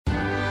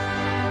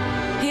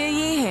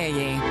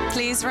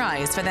Let's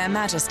rise for their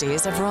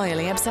majesties of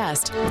Royally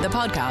Obsessed, the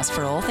podcast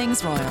for all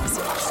things royals.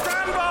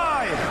 Stand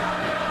by!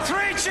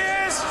 3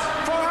 cheers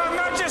for Her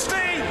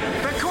Majesty,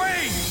 the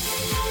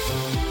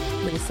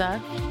Queen!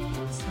 Lisa,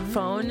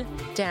 phone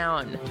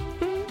down.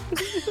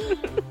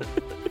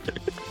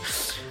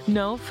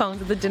 No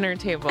phones at the dinner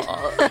table.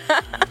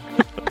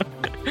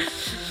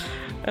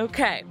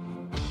 Okay.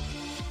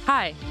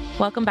 Hi,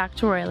 welcome back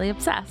to Royally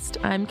Obsessed.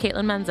 I'm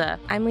Caitlin Menza.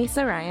 I'm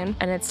Lisa Ryan.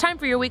 And it's time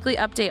for your weekly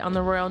update on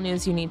the royal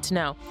news you need to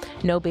know.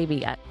 No baby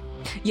yet.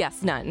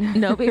 Yes, none.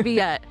 No baby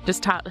yet.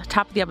 Just top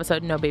of the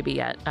episode, no baby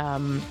yet.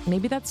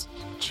 Maybe that's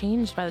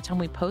changed by the time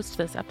we post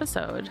this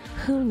episode.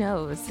 Who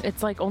knows?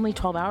 It's like only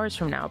 12 hours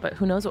from now, but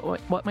who knows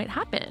what might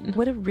happen.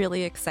 What a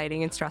really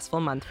exciting and stressful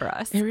month for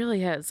us. It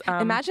really is.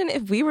 Imagine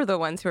if we were the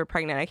ones who were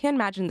pregnant. I can't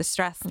imagine the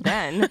stress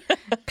then.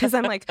 Because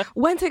I'm like,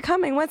 when's it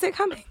coming? When's it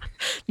coming?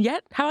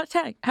 Yet? How about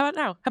today? How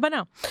about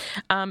now?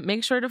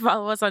 Make sure to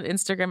follow us on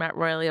Instagram at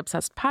Royally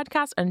Obsessed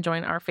Podcast and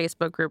join our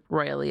Facebook group,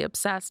 Royally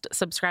Obsessed.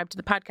 Subscribe to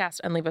the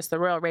podcast and leave us the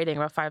royal rating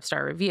of a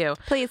 5-star review.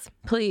 Please.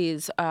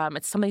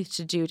 It's something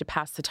to do to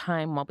pass the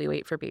time while we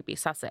wait for baby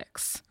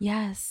Sussex.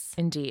 Yes.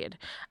 Indeed.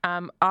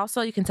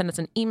 Also, you can send us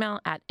an email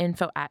at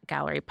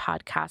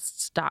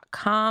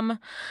info@gallerypodcasts.com.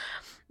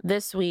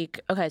 This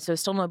week, okay, so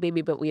still no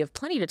baby, but we have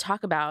plenty to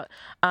talk about.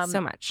 So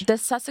much. The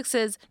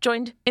Sussexes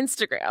joined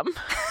Instagram.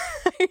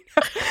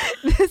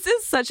 This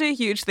is such a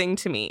huge thing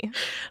to me.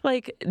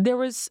 Like, there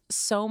was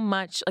so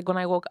much, like when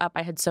I woke up,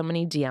 I had so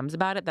many DMs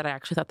about it that I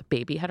actually thought the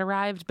baby had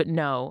arrived, but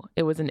no,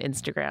 it was an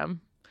Instagram,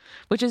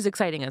 which is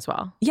exciting as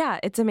well. Yeah,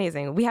 it's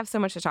amazing. We have so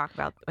much to talk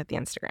about with the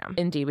Instagram.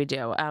 Indeed, we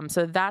do.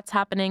 So that's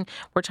happening.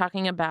 We're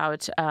talking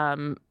about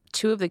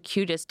two of the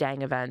cutest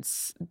dang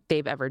events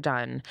they've ever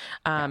done.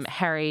 Yes.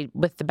 Harry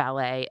with the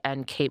ballet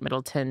and Kate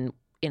Middleton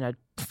in a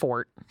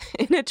fort.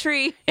 In a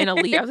tree. In a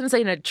leaf. I was going to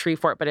say in a tree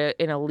fort, but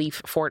in a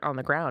leaf fort on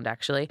the ground,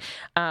 actually.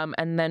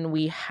 And then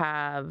we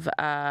have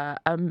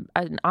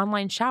an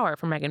online shower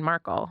from Meghan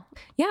Markle.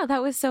 Yeah,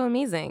 that was so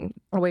amazing.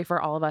 A way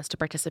for all of us to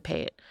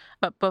participate.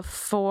 But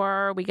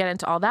before we get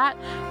into all that,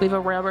 we have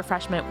a royal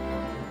refreshment.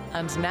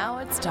 And now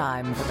it's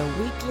time for the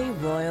weekly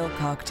royal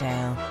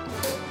cocktail.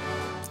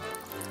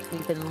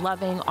 We've been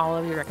loving all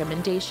of your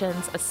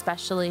recommendations,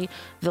 especially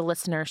the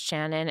listener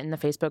Shannon in the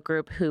Facebook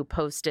group who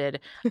posted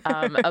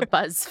a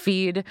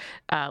BuzzFeed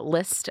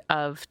list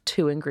of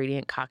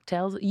 2-ingredient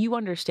cocktails. You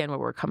understand where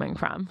we're coming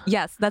from.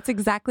 Yes, that's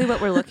exactly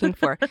what we're looking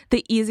for.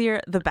 The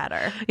easier, the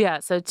better. Yeah,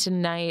 so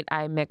tonight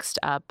I mixed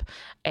up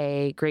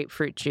a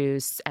grapefruit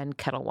juice and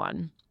Kettle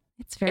One.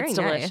 It's very It's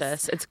nice.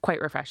 delicious. It's quite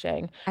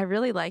refreshing. I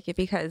really like it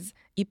because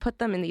you put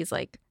them in these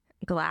like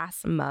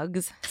glass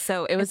mugs.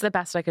 So It was the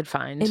best I could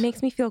find. it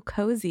makes me feel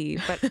cozy,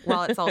 but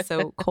while it's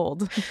also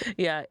cold.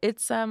 Yeah,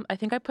 it's I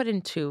think I put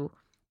in 2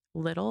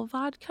 little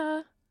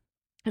vodka.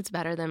 It's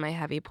better than my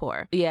heavy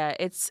pour. Yeah,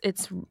 it's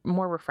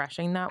more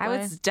refreshing that way. I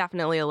was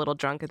definitely a little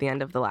drunk at the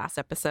end of the last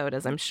episode,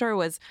 as I'm sure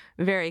was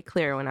very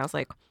clear when I was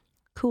like,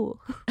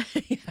 cool.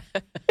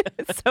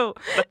 So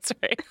That's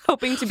right.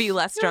 hoping to be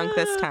less drunk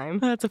this time.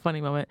 That's a funny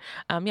moment.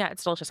 Yeah,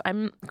 it's delicious.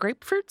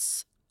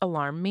 Grapefruits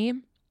alarm me.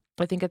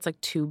 I think it's like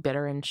too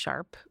bitter and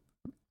sharp.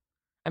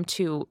 I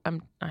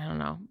don't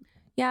know.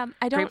 Yeah,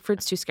 I don't.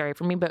 Grapefruit's too scary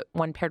for me, but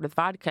when paired with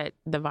vodka,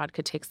 the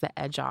vodka takes the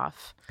edge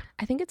off.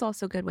 I think it's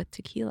also good with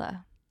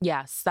tequila.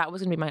 Yes, that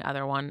was going to be my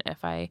other one.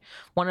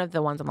 One of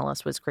the ones on the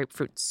list was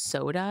grapefruit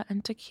soda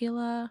and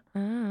tequila.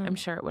 I'm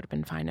sure it would have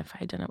been fine if I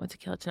had done it with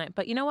tequila tonight.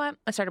 But you know what?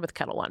 I started with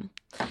Kettle One.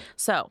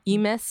 So You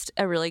missed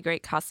a really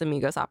great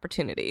Casamigos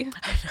opportunity.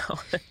 I know.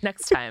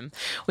 Next time.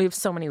 We have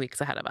so many weeks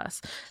ahead of us.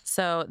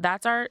 So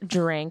that's our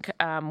drink.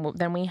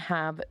 Then we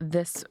have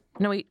this.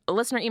 No, wait. A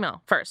listener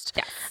email first.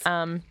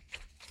 Yes.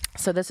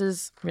 So this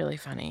is really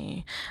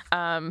funny.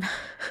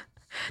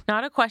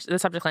 Not a question, the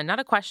subject line, not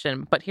a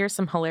question, but here's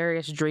some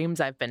hilarious dreams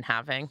I've been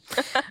having.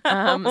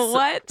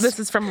 What? This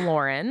is from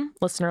Lauren,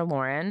 listener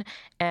Lauren.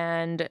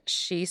 And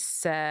she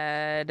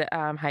said,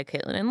 hi,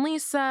 Caitlin and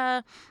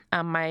Lisa.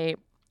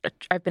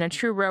 I've been a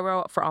true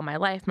Roro for all my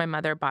life. My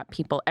mother bought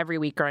People every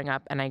week growing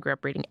up, and I grew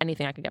up reading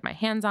anything I could get my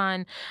hands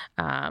on.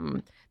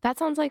 That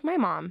sounds like my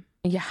mom.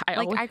 Yeah.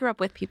 I grew up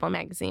with People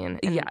magazine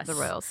and Yes. the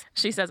Royals.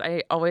 She says,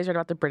 I always read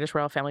about the British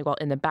royal family while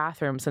in the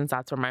bathroom, since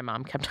that's where my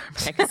mom kept her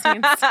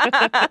magazines,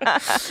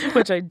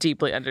 which I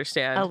deeply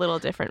understand. A little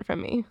different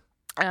from me.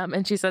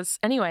 And she says,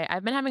 anyway,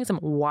 I've been having some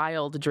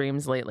wild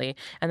dreams lately,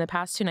 and the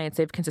past 2 nights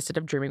they've consisted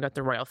of dreaming about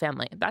the royal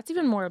family. That's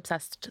even more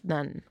obsessed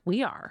than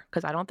we are,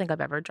 because I don't think I've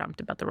ever dreamt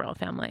about the royal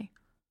family.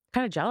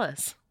 Kind of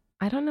jealous.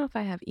 I don't know if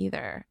I have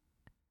either.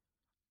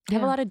 I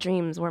have a lot of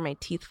dreams where my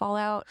teeth fall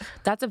out.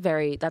 That's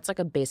like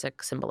a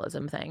basic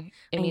symbolism thing.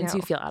 It means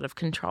you feel out of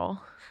control.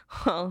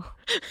 Well,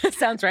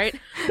 sounds right.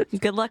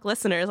 Good luck,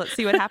 listeners. Let's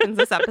see what happens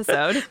this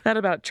episode. That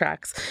about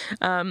tracks.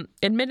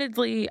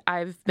 Admittedly,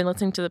 I've been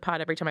listening to the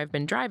pod every time I've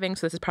been driving,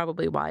 so this is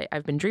probably why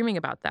I've been dreaming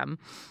about them.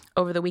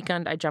 Over the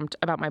weekend, I dreamt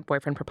about my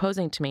boyfriend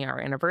proposing to me. Our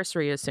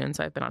anniversary is soon,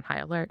 so I've been on high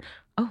alert.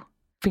 Oh,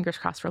 fingers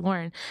crossed for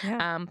Lauren.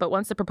 Yeah. But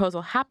once the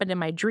proposal happened in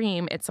my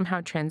dream, it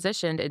somehow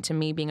transitioned into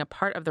me being a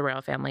part of the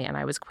royal family, and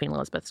I was Queen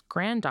Elizabeth's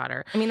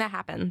granddaughter. I mean, that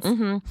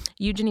happens.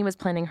 Eugenie was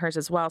planning hers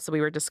as well, so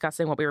we were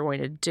discussing what we were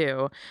going to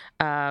do.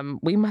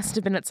 We must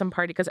have been at some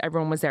party because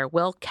everyone was there.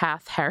 Will,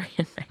 Kath, Harry,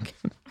 and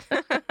Meghan.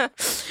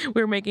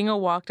 We were making a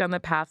walk down the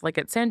path like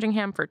at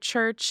Sandringham for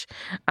church.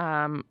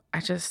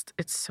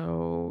 It's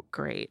so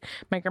great.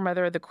 My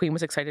grandmother, the Queen,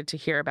 was excited to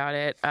hear about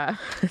it.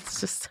 It's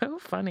just so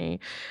funny.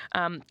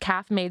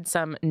 Kath made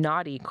some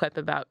naughty quip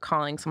about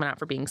calling someone out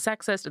for being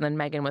sexist, and then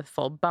Meghan, with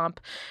full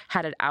bump,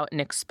 had it out and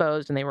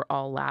exposed, and they were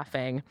all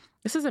laughing.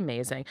 This is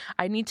amazing.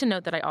 I need to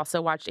note that I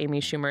also watched Amy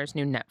Schumer's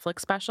new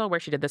Netflix special where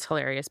she did this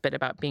hilarious bit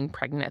about being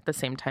pregnant at the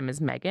same time as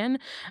Meghan.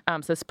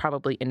 So this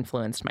probably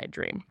influenced my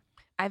dream.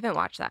 I haven't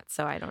watched that,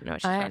 so I don't know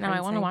what she's I know,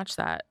 I want to watch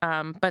that.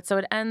 But so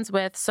it ends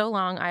with, so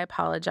long, I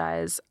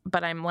apologize,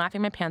 but I'm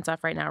laughing my pants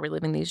off right now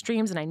reliving these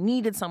dreams, and I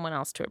needed someone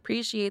else to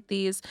appreciate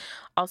these.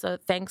 Also,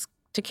 thanks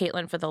to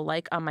Caitlin for the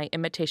like on my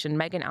imitation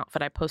Meghan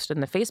outfit I posted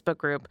in the Facebook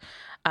group.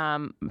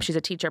 She's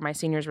a teacher. My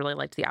seniors really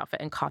liked the outfit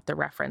and caught the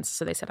reference,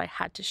 so they said I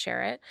had to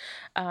share it.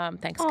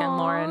 Thanks again,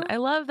 Lauren. I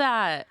love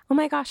that. Oh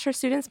my gosh, her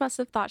students must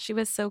have thought she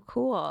was so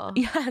cool.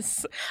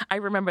 Yes, I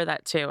remember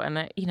that too.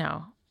 And,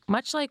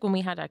 much like when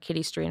we had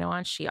Kitty Strino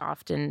on, she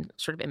often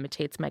sort of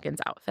imitates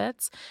Meghan's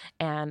outfits,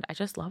 and I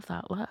just love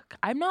that look.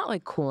 I'm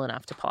not cool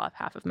enough to pull off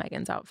half of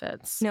Meghan's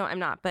outfits. No, I'm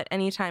not. But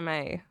anytime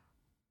I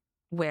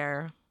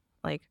wear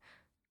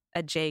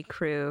a J.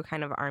 Crew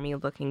kind of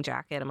army-looking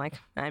jacket, I'm like,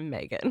 I'm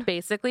Meghan.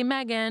 Basically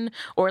Meghan.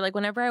 Or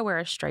whenever I wear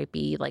a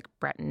stripy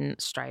Breton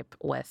stripe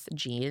with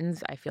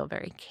jeans, I feel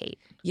very Kate.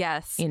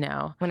 Yes.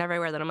 Whenever I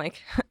wear that, I'm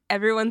like,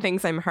 everyone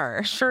thinks I'm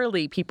her.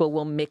 Surely people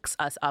will mix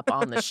us up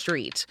on the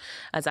street,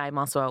 as I'm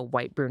also a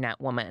white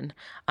brunette woman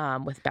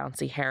with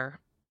bouncy hair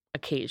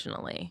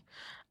occasionally.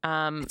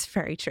 It's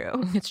very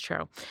true. It's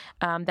true.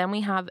 Then we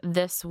have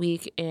This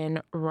Week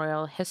in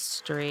Royal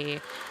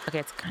History. Okay,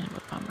 it's kind of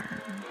a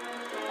bummer.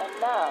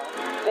 Now,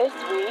 This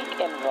Week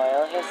in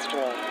Royal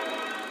History.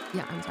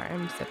 Yeah, I'm sorry.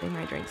 I'm sipping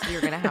my drink, so you're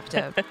going to have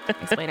to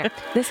explain it.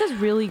 This is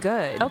really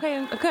good.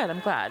 Okay, good. I'm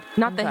glad.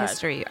 Not the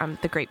history,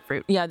 the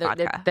grapefruit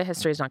the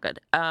history is not good.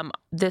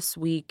 This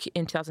week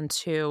in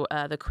 2002,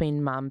 the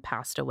Queen Mum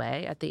passed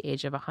away at the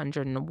age of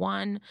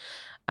 101.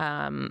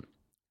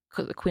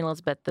 Queen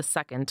Elizabeth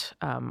II,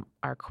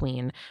 our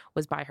queen,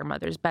 was by her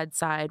mother's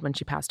bedside when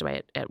she passed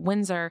away at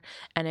Windsor.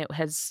 And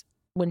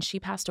when she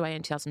passed away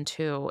in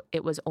 2002,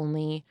 it was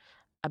only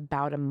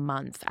about a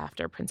month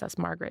after Princess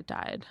Margaret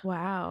died.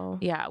 Wow.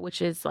 Yeah,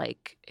 which is I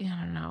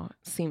don't know,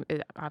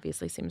 it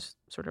obviously seems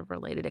sort of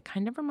related. It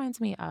kind of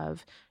reminds me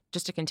of,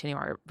 just to continue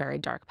our very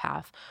dark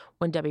path,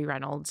 when Debbie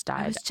Reynolds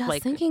died. I was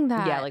just thinking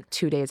that. Yeah,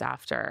 2 days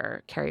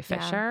after Carrie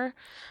Fisher.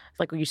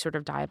 When you sort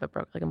of die of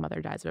a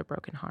mother dies of a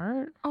broken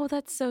heart. Oh,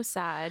 that's so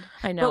sad.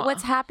 I know. But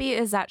what's happy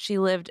is that she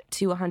lived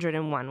to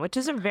 101, which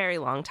is a very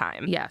long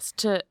time. Yes.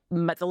 The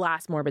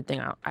last morbid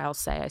thing I'll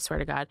say, I swear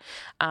to God,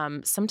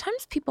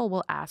 sometimes people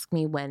will ask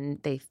me when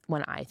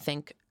I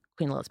think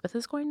Queen Elizabeth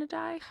is going to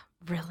die.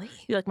 Really?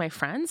 My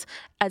friends?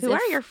 Who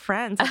are your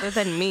friends other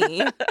than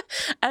me?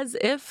 As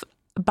if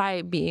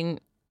by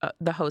being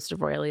the host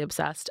of Royally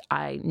Obsessed,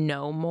 I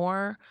know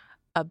more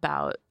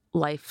about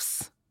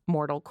life's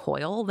mortal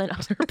coil than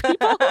other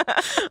people.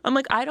 I'm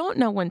I don't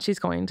know when she's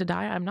going to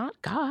die. I'm not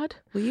God.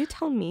 Will you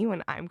tell me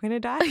when I'm going to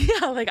die?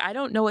 Yeah, I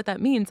don't know what that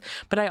means.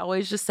 But I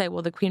always just say,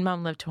 well, the Queen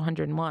Mom lived to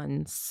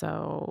 101.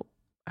 So,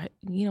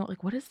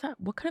 what is that?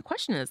 What kind of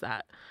question is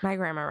that? My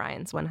grandma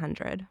Ryan's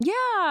 100.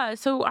 Yeah.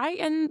 So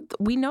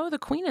we know the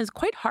Queen is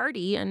quite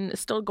hardy and is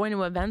still going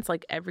to events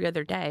every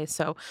other day.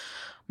 So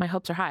my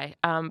hopes are high.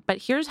 But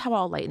here's how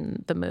I'll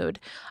lighten the mood.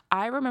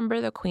 I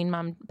remember the Queen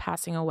Mom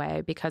passing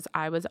away because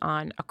I was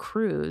on a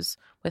cruise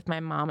with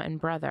my mom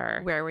and brother.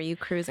 Where were you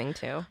cruising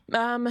to?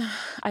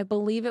 I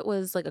believe it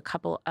was a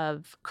couple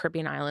of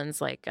Caribbean islands,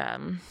 St.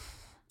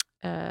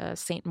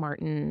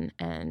 Martin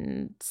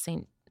and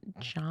St.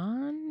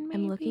 John,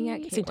 maybe? I'm looking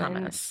at St. Caitlin.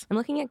 Thomas. I'm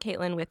looking at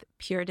Caitlin with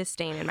pure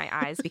disdain in my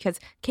eyes because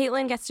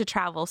Caitlin gets to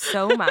travel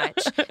so much.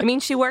 I mean,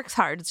 she works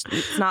hard.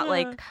 It's not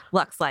like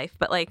Luck's life,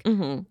 but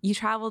you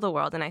travel the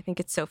world, and I think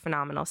it's so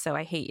phenomenal. So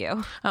I hate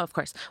you. Oh, of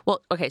course.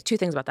 Well, okay, two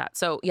things about that.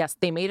 So yes,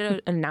 they made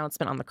an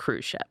announcement on the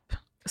cruise ship.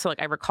 So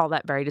I recall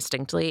that very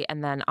distinctly.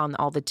 And then on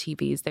all the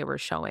TVs, they were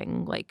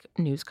showing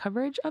news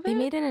coverage of it. They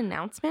made an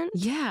announcement?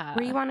 Yeah.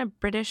 Were you on a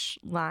British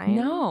line?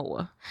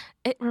 No.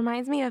 It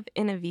reminds me of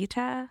In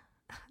Evita.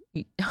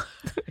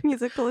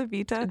 Musical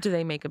Evita. Do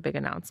they make a big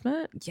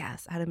announcement?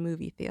 Yes, at a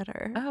movie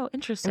theater. Oh,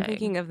 interesting. I'm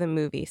thinking of the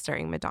movie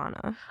starring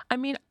Madonna. I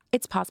mean,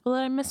 it's possible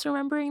that I'm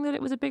misremembering that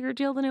it was a bigger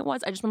deal than it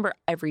was. I just remember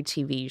every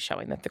TV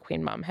showing that the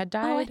Queen Mom had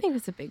died. Oh, I think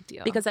it's a big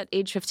deal. Because at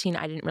age 15,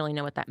 I didn't really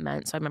know what that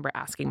meant. So I remember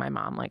asking my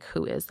mom,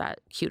 who is that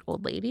cute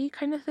old lady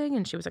kind of thing?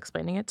 And she was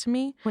explaining it to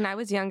me. When I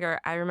was younger,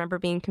 I remember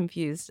being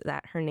confused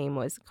that her name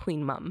was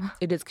Queen Mum.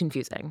 It is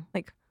confusing.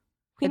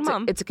 Queen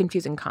Mum. It's a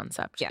confusing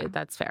concept. Yeah.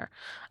 That's fair.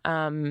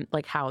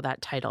 How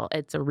that title,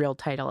 it's a real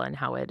title, and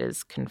how it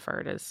is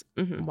conferred is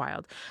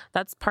wild.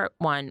 That's part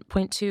one.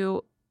 Point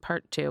two,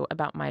 part 2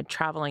 about my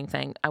traveling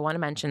thing, I want to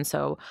mention,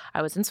 so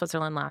I was in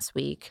Switzerland last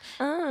week.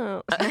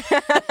 Oh.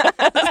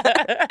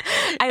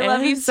 I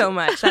love you so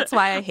much. That's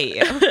why I hate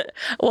you.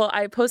 Well,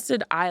 I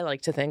posted, I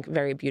like to think,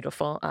 very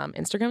beautiful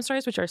Instagram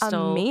stories, which are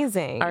still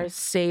amazing. Are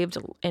saved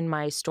in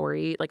my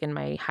story, like in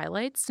my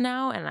highlights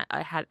now. And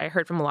I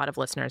heard from a lot of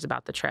listeners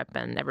about the trip,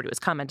 and everybody was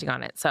commenting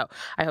on it. So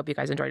I hope you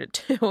guys enjoyed it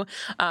too.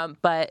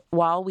 But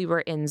while we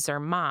were in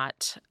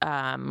Zermatt,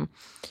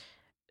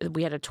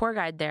 we had a tour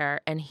guide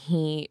there, and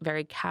he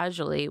very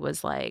casually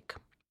was like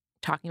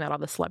talking about all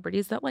the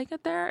celebrities that like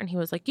it there. And he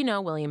was like,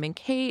 William and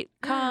Kate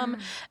come.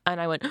 And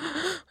I went,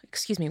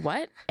 excuse me,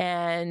 what?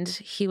 And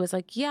he was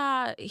like,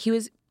 yeah, he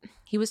was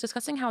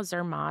discussing how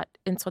Zermatt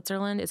in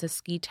Switzerland is a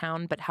ski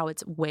town, but how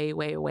it's way,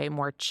 way, way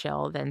more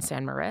chill than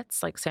San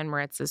Moritz. Like San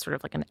Moritz is sort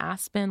of like an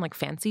Aspen, like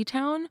fancy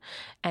town.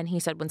 And he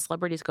said when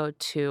celebrities go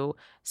to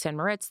San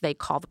Moritz, they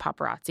call the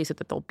paparazzi so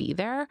that they'll be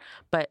there.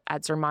 But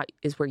at Zermatt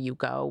is where you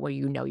go, where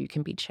you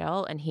can be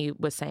chill. And he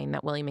was saying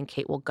that William and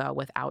Kate will go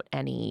without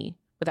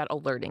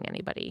alerting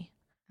anybody.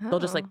 They'll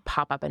just like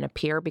pop up and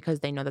appear because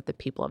they know that the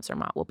people of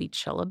Zermatt will be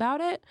chill about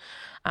it.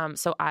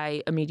 So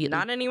I immediately...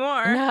 Not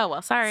anymore. No,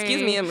 well, sorry.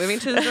 Excuse me, I'm moving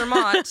to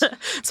Zermatt.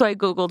 So I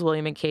Googled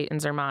William and Kate in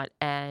Zermatt,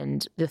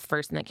 and the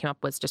first thing that came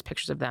up was just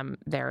pictures of them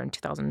there in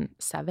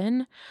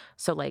 2007.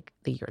 So like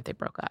the year they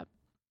broke up.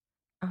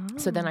 Oh.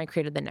 So then I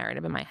created the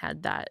narrative in my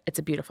head that it's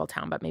a beautiful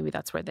town, but maybe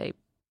that's where they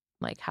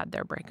like had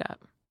their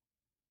breakup.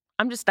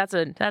 That's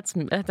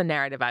a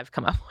narrative I've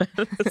come up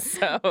with.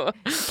 So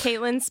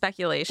Caitlin's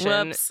speculation.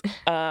 Whoops.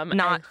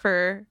 Not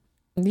for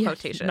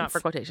quotations. Not for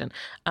quotation.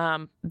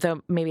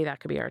 Though maybe that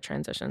could be our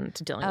transition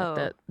to dealing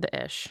with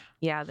the ish.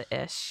 Yeah, the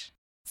ish.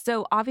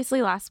 So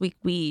obviously last week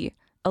we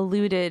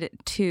alluded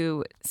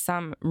to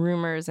some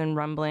rumors and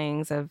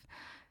rumblings of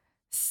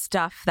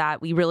stuff that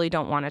we really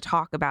don't want to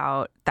talk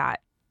about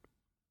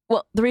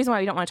Well, the reason why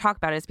we don't want to talk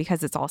about it is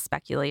because it's all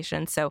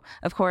speculation. So,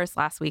 of course,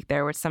 last week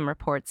there were some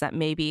reports that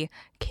maybe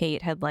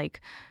Kate had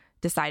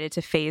decided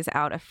to phase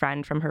out a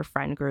friend from her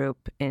friend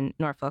group in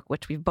Norfolk,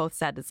 which we've both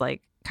said is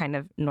kind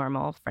of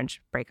normal.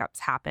 French breakups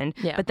happen.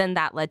 Yeah. But then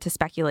that led to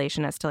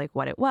speculation as to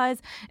what it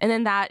was. And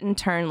then that in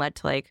turn led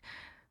to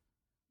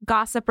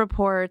gossip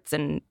reports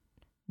and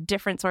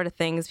different sort of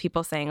things,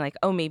 people saying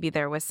oh, maybe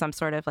there was some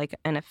sort of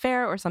an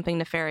affair or something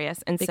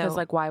nefarious. And because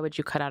so why would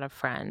you cut out a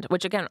friend?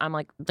 Which again, I'm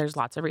there's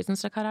lots of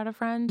reasons to cut out a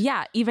friend.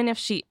 Yeah, even if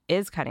she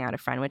is cutting out a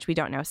friend, which we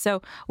don't know.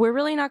 So we're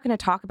really not going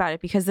to talk about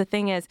it because the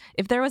thing is,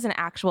 if there was an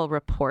actual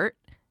report,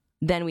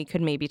 then we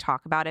could maybe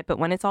talk about it. But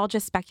when it's all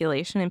just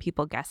speculation and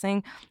people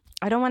guessing,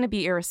 I don't want to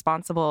be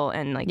irresponsible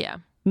and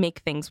make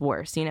things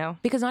worse,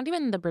 Because not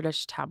even the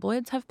British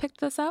tabloids have picked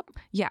this up.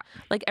 Yeah.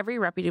 Every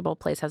reputable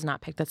place has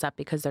not picked this up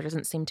because there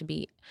doesn't seem to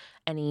be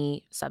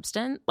any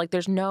substance.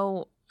 There's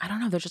no, I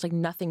don't know, there's just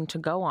nothing to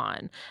go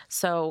on.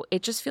 So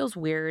it just feels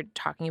weird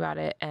talking about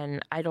it.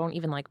 And I don't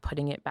even like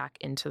putting it back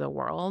into the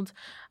world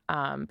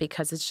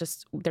because it's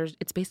just,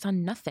 it's based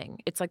on nothing.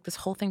 It's this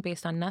whole thing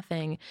based on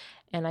nothing.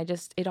 And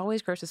it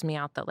always grosses me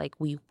out that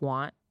we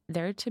want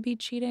there to be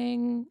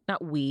cheating.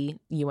 Not we,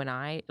 you and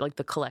I,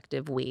 the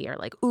collective we are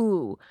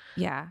ooh,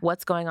 yeah,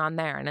 what's going on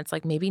there? And it's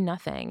maybe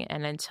nothing.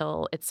 And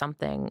until it's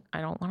something,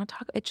 I don't want to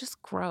talk. It's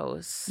just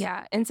gross.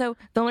 Yeah. And so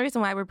the only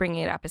reason why we're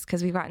bringing it up is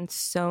because we've gotten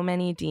so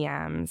many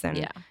DMs and,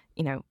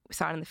 we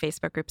saw it in the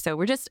Facebook group. So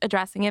we're just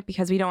addressing it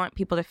because we don't want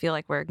people to feel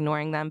like we're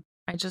ignoring them.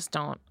 I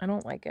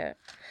don't like it.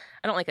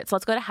 So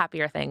let's go to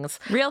happier things.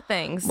 Real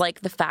things.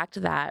 Like the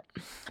fact that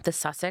the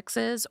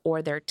Sussexes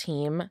or their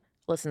team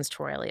listens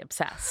to Royally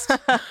Obsessed.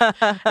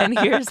 And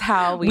here's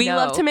how we know.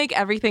 Love to make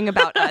everything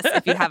about us,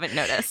 if you haven't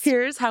noticed.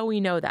 Here's how we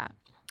know that.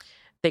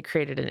 They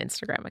created an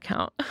Instagram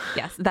account.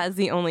 Yes, that's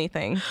the only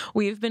thing.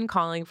 We've been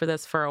calling for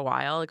this for a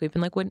while. We've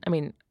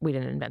been we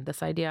didn't invent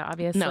this idea,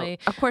 obviously. No,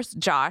 of course,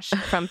 Josh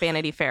from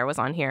Vanity Fair was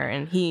on here,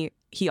 and he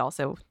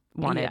also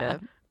wanted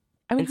a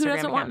who Instagram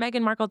doesn't want account.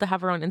 Meghan Markle to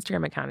have her own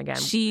Instagram account again?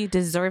 She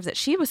deserves it.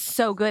 She was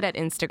so good at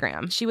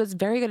Instagram. She was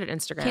very good at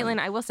Instagram. Caitlin,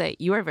 I will say,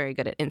 you are very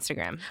good at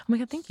Instagram. Oh my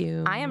God, thank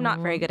you. I am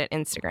not very good at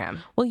Instagram.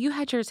 Well, you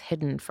had yours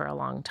hidden for a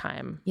long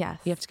time. Yes.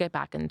 You have to get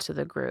back into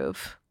the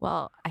groove.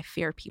 Well, I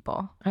fear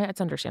people.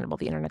 It's understandable.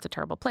 The internet's a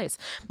terrible place,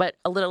 but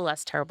a little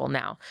less terrible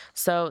now.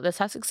 So the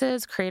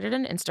Sussexes created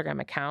an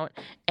Instagram account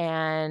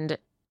and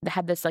they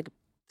had this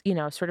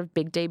sort of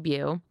big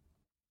debut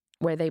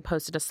where they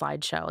posted a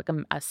slideshow,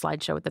 a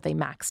slideshow that they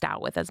maxed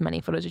out with as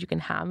many photos as you can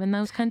have in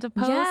those kinds of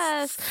posts.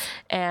 Yes.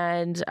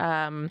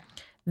 And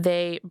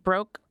they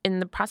broke, in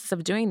the process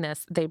of doing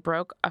this, they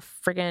broke a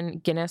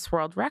friggin' Guinness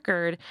World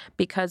Record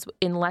because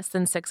in less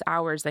than 6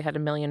 hours, they had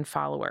 1 million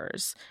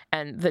followers.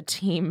 And the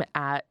team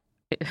at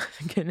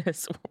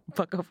Guinness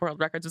Book of World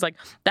Records was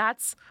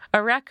that's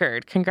a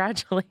record.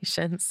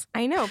 Congratulations.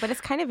 I know, but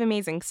it's kind of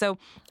amazing. So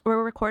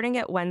we're recording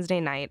it Wednesday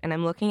night, and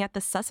I'm looking at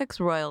the Sussex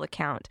Royal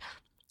account.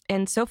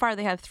 And so far,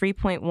 they have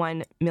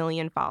 3.1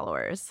 million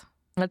followers.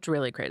 That's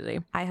really crazy.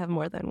 I have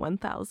more than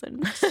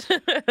 1,000.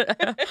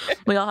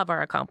 We all have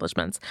our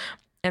accomplishments.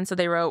 And so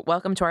they wrote,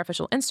 "Welcome to our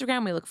official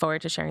Instagram. We look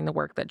forward to sharing the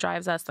work that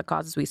drives us, the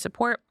causes we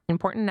support,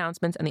 important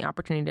announcements, and the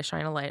opportunity to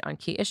shine a light on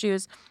key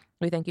issues.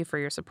 We thank you for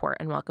your support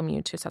and welcome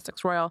you to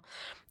Sussex Royal."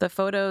 The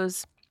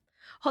photos...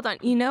 Hold on.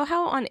 You know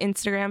how on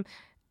Instagram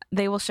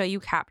they will show you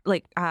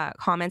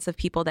comments of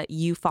people that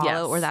you follow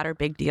Yes. or that are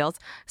big deals?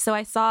 So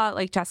I saw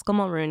like Jessica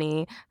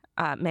Mulrooney,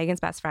 Megan's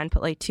best friend,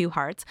 put like 2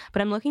 hearts.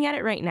 But I'm looking at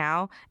it right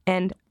now,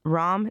 and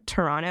ROM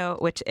Toronto,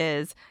 which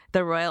is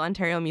the Royal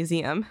Ontario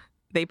Museum,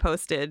 they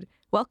posted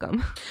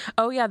welcome.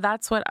 Oh, yeah,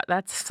 that's funny.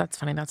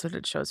 That's what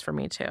it shows for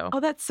me, too.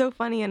 Oh, that's so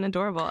funny and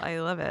adorable. I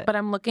love it. But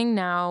I'm looking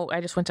now, I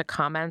just went to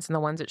comments, and the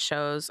ones it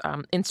shows,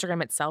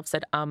 Instagram itself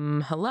said,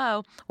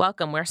 hello,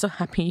 welcome. We're so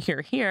happy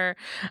you're here.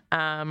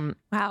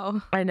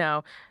 Wow. I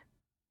know.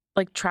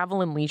 Like,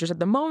 travel and leisure said,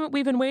 the moment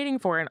we've been waiting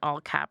for, in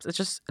all caps. It's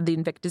just, the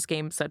Invictus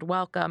Games said,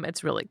 welcome.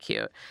 It's really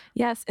cute.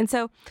 Yes. And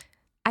so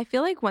I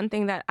feel like one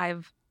thing that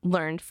I've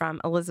learned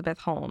from Elizabeth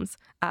Holmes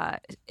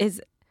is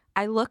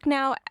I look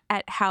now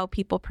at how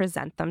people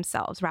present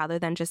themselves rather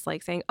than just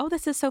like saying, oh,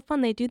 this is so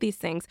fun, they do these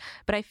things.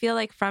 But I feel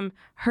like from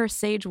her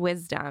sage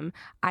wisdom,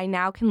 I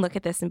now can look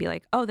at this and be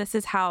like, oh, this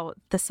is how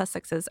the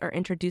Sussexes are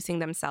introducing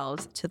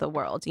themselves to the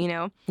world, you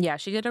know? Yeah,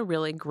 she did a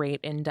really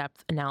great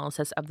in-depth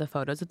analysis of the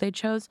photos that they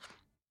chose.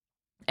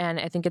 And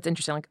I think it's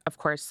interesting. Like, of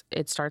course,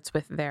 it starts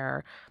with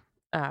their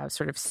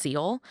sort of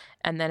seal,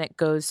 and then it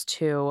goes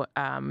to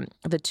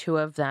the 2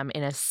 of them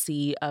in a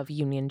sea of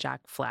Union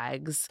Jack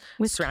flags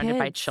With surrounded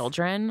by kids.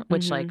 children,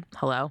 which like,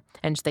 hello.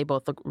 And they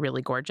both look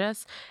really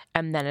gorgeous.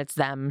 And then it's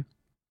them,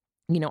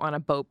 on a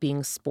boat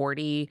being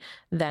sporty.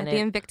 Then At the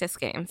Invictus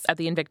Games. At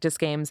the Invictus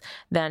Games.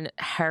 Then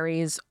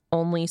Harry's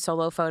only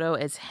solo photo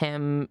is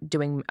him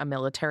doing a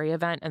military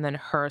event, and then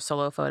her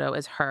solo photo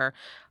is her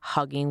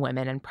hugging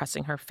women and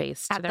pressing her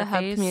face to At their the Hub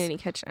face. Community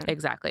Kitchen.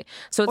 Exactly.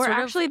 So it's Or sort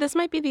actually, this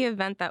might be the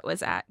event that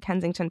was at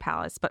Kensington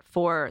Palace, but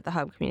for the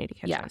Hub Community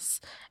Kitchen. Yes.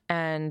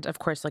 And of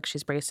course, like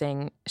she's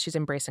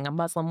embracing a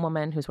Muslim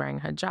woman who's wearing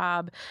a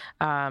hijab,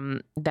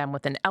 them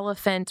with an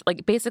elephant,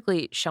 like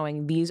basically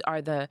showing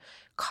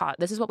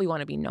this is what we want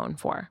to be known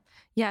for.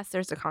 Yes,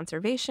 there's a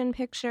conservation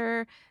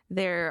picture.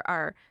 There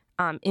are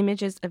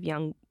images of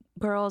young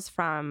girls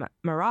from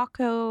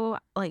Morocco.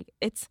 Like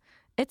it's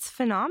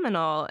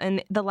phenomenal.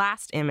 And the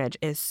last image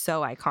is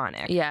so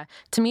iconic. Yeah.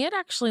 To me, it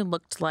actually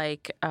looked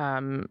like,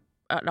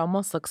 it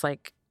almost looks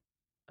like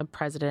a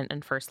president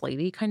and first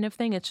lady kind of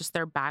thing. It's just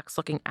their backs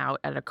looking out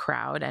at a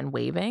crowd and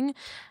waving.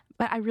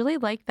 But I really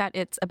like that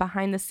it's a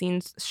behind the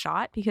scenes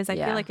shot because I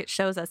Yeah. feel like it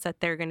shows us that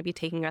they're going to be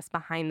taking us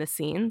behind the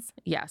scenes.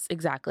 Yes,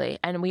 exactly.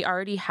 And we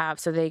already have,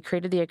 so they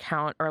created the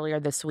account earlier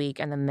this week,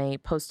 and then they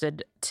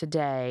posted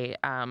today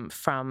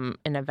from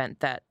an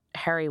event that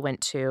Harry went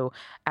to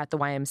at the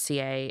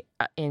YMCA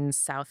in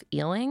South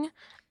Ealing.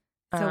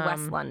 So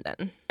West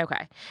London.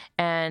 Okay.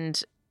 And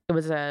it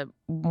was a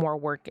more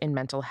work in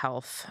mental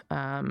health,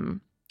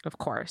 of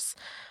course.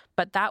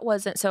 But that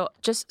wasn't, so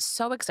just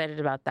so excited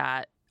about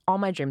that. All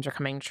my dreams are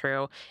coming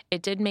true.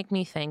 It did make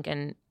me think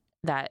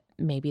that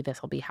maybe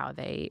this will be how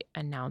they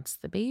announce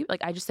the baby.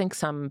 Like, I just think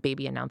some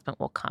baby announcement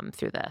will come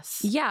through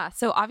this. Yeah.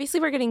 So obviously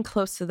we're getting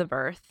close to the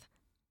birth.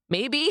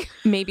 Maybe.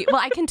 Well,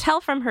 I can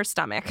tell from her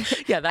stomach.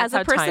 Yeah, that's as a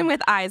how person time...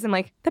 with eyes, I'm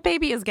like, the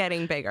baby is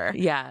getting bigger.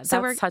 Yeah,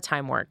 So that's how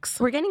time works.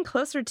 We're getting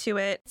closer to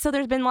it. So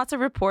there's been lots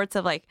of reports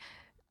of like,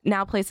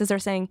 now places are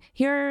saying,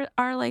 here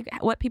are like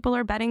what people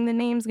are betting the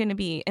name's going to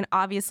be. And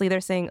obviously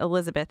they're saying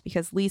Elizabeth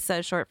because Lisa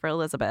is short for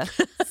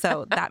Elizabeth.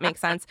 So that makes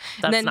sense.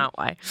 That's not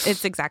why.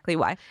 It's exactly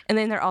why. And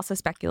then they're also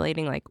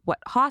speculating like what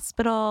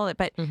hospital.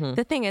 But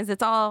the thing is,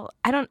 it's all,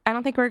 I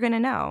don't think we're going to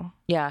know.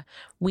 Yeah.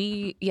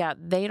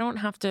 They don't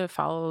have to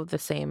follow the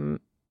same.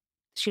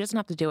 She doesn't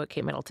have to do what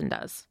Kate Middleton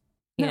does.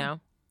 You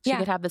know? She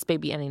could have this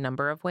baby any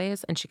number of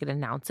ways, and she could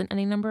announce it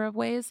any number of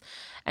ways.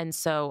 And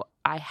so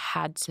I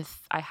have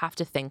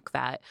to think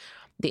that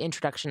the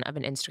introduction of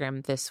an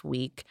Instagram this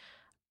week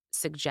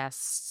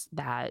suggests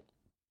that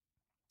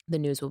the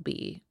news will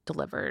be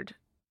delivered.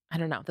 I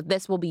don't know, that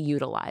this will be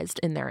utilized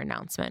in their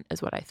announcement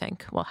is what I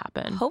think will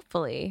happen.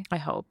 Hopefully. I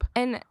hope.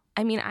 And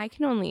I mean, I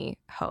can only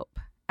hope,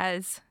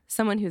 as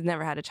someone who's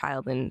never had a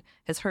child and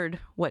has heard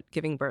what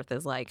giving birth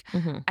is like.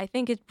 I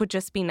think it would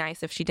just be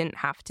nice if she didn't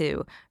have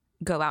to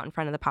go out in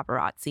front of the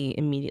paparazzi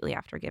immediately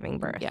after giving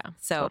birth. Yeah,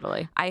 so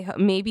totally.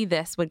 Maybe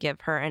this would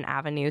give her an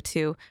avenue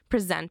to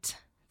present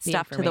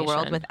stuff to the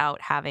world information. without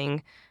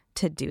having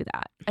to do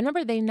that. I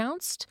remember they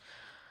announced,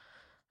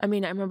 I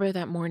remember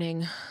that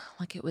morning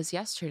like it was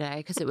yesterday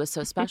because it was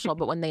so special.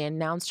 But when they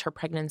announced her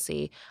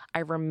pregnancy, I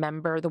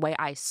remember the way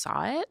I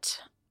saw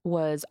it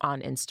was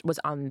on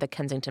the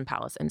Kensington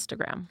Palace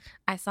Instagram.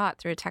 I saw it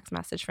through a text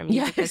message from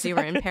you because you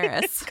were in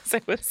Paris. Because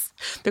it was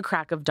the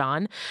crack of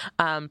dawn.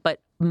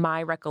 But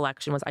my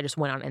recollection was I just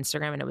went on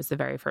Instagram and it was the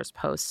very first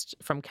post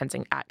from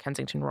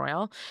Kensington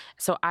Royal.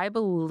 So I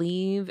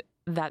believe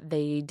that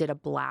they did a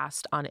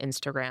blast on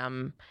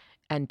Instagram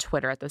and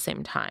Twitter at the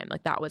same time.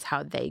 Like that was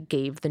how they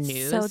gave the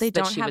news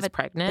that she was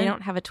pregnant. They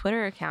don't have a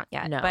Twitter account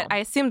yet. No. But I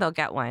assume they'll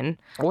get one.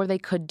 Or they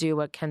could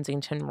do a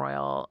Kensington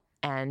Royal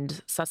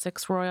and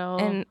Sussex Royal.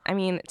 And I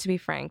mean, to be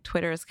frank,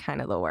 Twitter is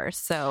kind of the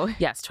worst. So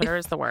yes, Twitter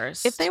is the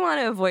worst. If they want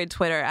to avoid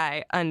Twitter,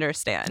 I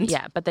understand.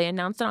 Yeah, but they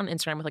announced it on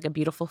Instagram with like a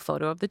beautiful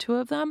photo of the two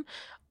of them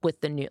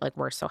with the new, like,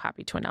 we're so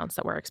happy to announce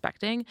that we're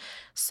expecting.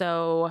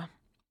 So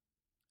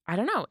I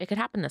don't know. It could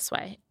happen this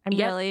way. I'm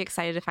really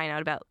excited to find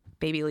out about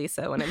baby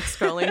Lisa when I'm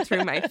scrolling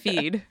through my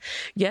feed.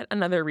 Yet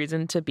another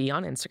reason to be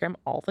on Instagram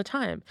all the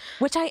time.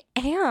 Which I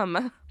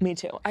am. Me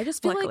too. I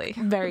just feel Luckily.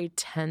 like very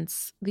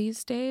tense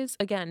these days.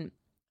 Again,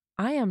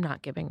 I am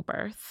not giving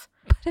birth.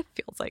 But it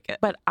feels like it.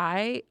 But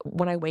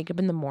when I wake up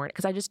in the morning,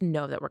 because I just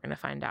know that we're going to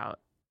find out,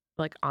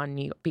 like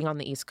being on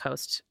the East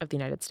Coast of the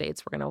United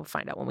States, we're going to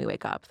find out when we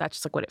wake up. That's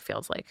just like what it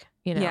feels like,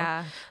 you know?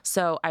 Yeah.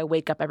 So I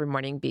wake up every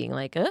morning being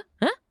like,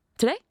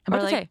 today? How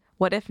about today?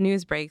 What if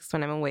news breaks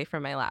when I'm away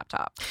from my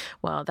laptop?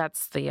 Well,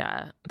 that's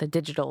the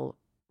digital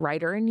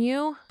writer in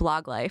you.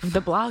 Blog life.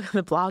 The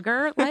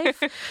blogger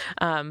life.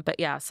 But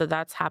yeah, so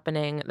that's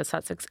happening. The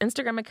Sussex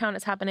Instagram account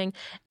is happening.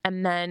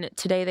 And then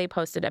today they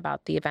posted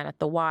about the event at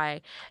the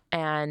Y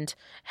and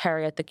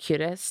Harriet the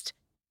Cutest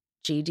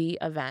GD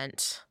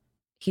event.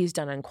 He's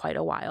done in quite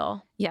a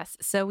while. Yes.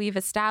 So we've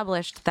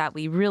established that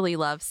we really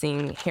love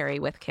seeing Harry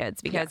with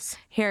kids because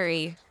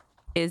Harry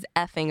is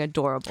effing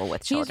adorable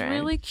with children. He's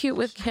really cute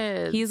with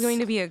kids. He's going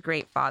to be a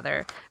great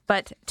father.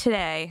 But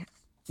today,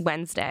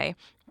 Wednesday,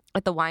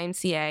 at the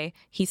YMCA,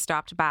 he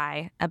stopped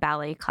by a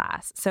ballet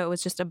class. So it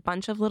was just a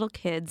bunch of little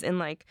kids in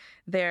like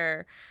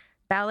their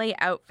ballet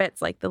outfits,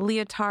 like the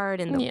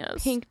leotard and the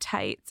pink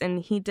tights.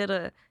 And he did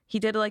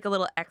like a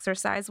little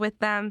exercise with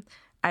them.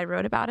 I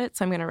wrote about it,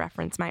 so I'm going to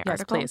reference my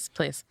article. Yes,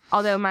 please.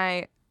 Although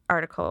my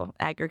article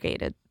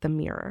aggregated the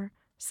Mirror.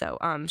 So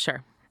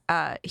sure.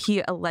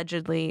 He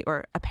allegedly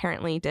or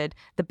apparently did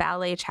the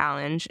ballet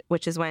challenge,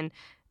 which is when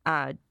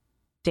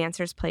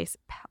dancers place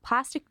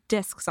plastic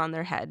discs on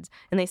their heads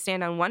and they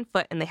stand on one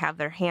foot and they have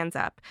their hands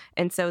up.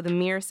 And so the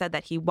Mirror said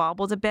that he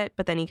wobbled a bit,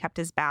 but then he kept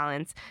his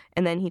balance.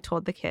 And then he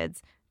told the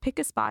kids, pick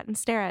a spot and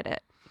stare at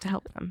it to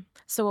help them.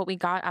 So what we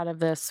got out of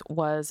this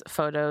was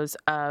photos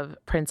of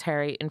Prince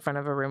Harry in front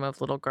of a room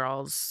of little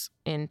girls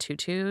in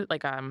tutu,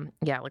 like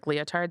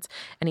leotards,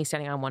 and he's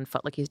standing on one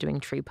foot like he's doing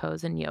tree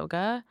pose in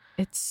yoga.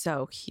 It's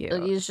so cute.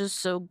 Like, he's just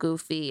so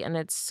goofy and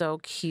it's so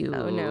cute.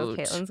 Oh no,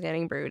 Caitlin's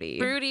getting broody.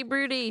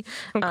 Broody.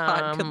 Oh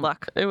God, good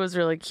luck. It was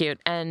really cute.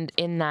 And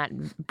in that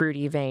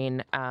broody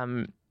vein,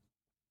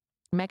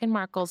 Meghan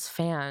Markle's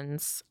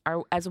fans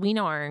are, as we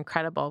know, are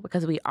incredible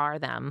because we are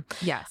them.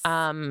 Yes.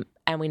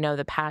 And we know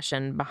the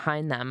passion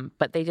behind them,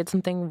 but they did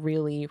something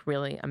really,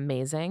 really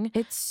amazing.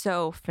 It's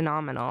so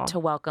phenomenal. To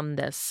welcome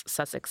this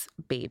Sussex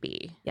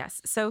baby.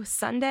 Yes. So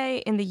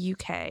Sunday in the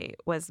UK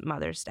was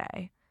Mother's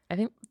Day. I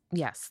think,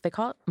 yes. They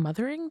call it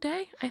Mothering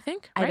Day, I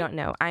think. Right? I don't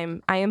know.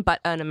 I am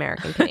but an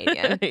American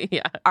Canadian.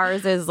 Yeah.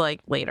 Ours is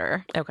like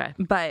later. Okay.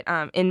 But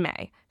in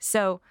May.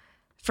 So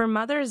for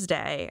Mother's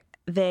Day,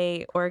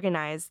 they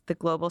organized the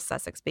Global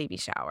Sussex Baby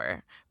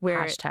Shower.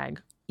 Where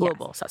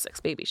 #Global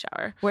Sussex Baby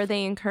Shower. Where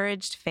they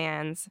encouraged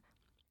fans,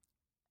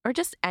 or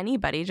just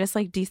anybody, just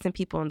like decent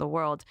people in the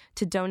world,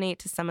 to donate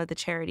to some of the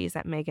charities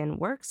that Meghan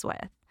works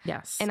with.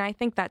 Yes. And I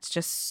think that's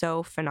just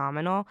so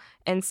phenomenal.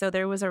 And so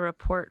there was a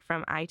report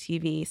from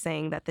ITV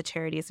saying that the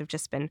charities have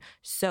just been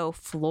so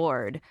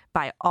floored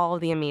by all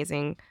the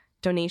amazing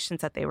donations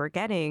that they were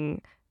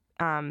getting.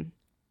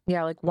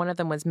 Yeah, like one of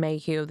them was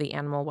Mayhew, the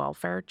animal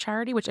welfare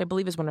charity, which I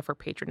believe is one of her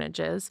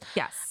patronages.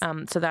 Yes.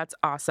 So that's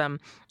awesome.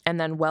 And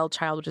then Well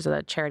Child, which is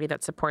a charity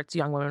that supports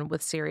young women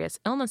with serious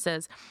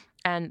illnesses.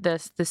 And the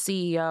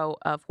CEO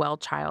of Well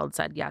Child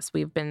said, yes,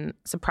 we've been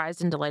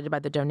surprised and delighted by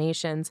the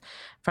donations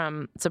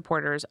from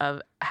supporters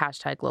of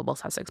 #Global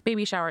Sussex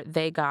Baby Shower.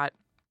 They got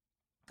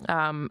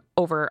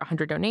over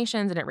 100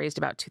 donations and it raised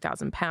about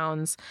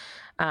 £2,000.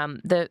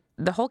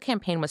 The whole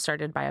campaign was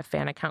started by a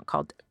fan account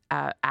called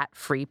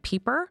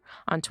 @FreePeeper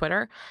on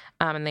Twitter.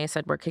 And they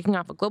said, we're kicking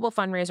off a global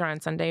fundraiser on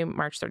Sunday,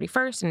 March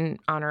 31st in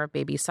honor of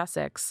baby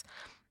Sussex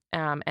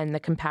and the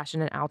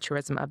compassion and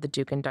altruism of the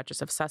Duke and Duchess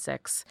of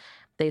Sussex.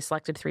 They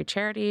selected 3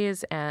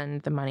 charities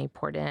and the money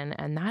poured in.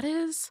 And that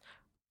is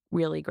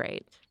really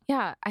great.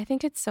 Yeah, I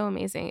think it's so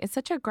amazing. It's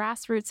such a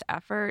grassroots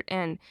effort.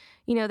 And,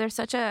 you know, there's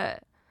such a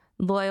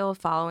loyal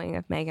following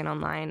of Meghan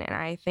online, and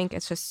I think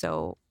it's just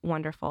so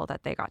wonderful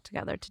that they got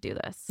together to do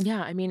this.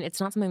 Yeah, I mean, it's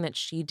not something that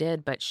she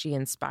did, but she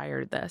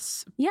inspired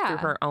this through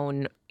her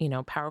own,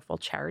 powerful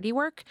charity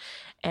work.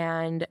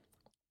 And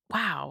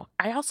wow,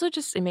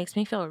 it makes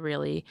me feel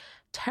really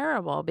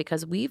terrible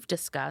because we've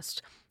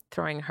discussed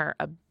throwing her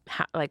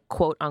a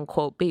quote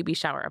unquote baby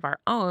shower of our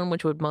own,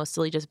 which would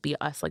mostly just be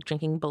us like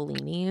drinking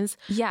Bellinis.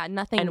 Yeah,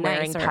 nothing and nice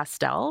wearing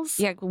pastels.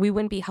 Yeah, we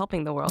wouldn't be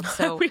helping the world.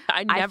 So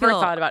I never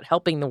thought about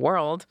helping the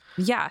world.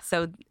 Yeah,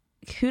 so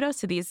kudos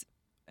to these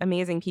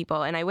amazing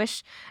people, and I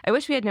wish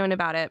we had known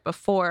about it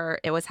before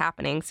it was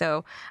happening.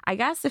 So I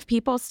guess if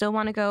people still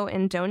want to go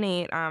and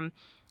donate,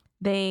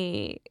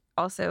 they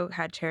also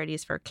had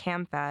charities for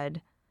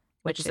CamFed,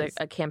 which is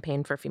a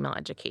campaign for female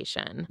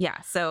education. Yeah,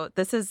 so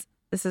this is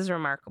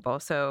remarkable.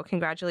 So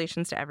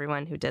congratulations to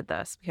everyone who did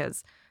this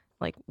because,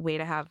 like, way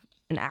to have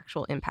an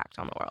actual impact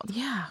on the world.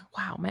 Yeah.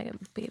 Wow.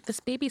 This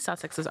baby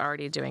Sussex is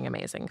already doing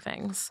amazing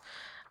things.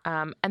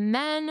 And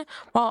then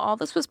while all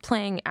this was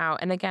playing out,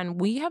 and again,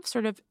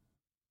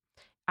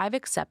 I've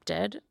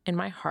accepted in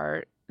my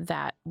heart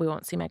that we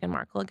won't see Meghan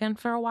Markle again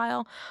for a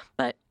while,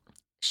 but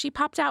she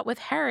popped out with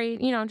Harry,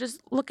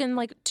 just looking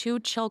like two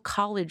chill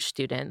college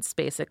students,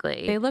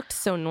 basically. They looked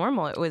so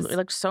normal. It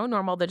looked so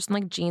normal. They're just in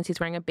like jeans. He's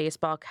wearing a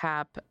baseball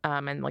cap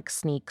and like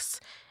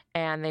sneaks.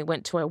 And they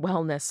went to a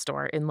wellness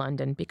store in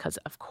London because,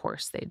 of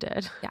course, they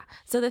did. Yeah.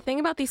 So the thing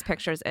about these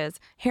pictures is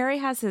Harry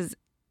has his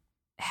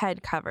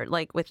head covered,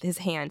 like with his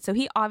hand. So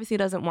he obviously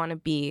doesn't want to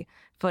be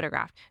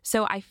photographed.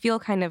 So I feel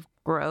kind of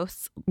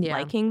gross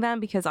liking them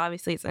because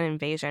obviously it's an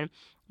invasion.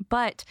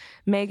 But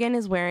Meghan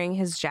is wearing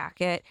his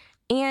jacket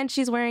and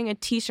she's wearing a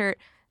t-shirt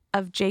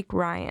of Jake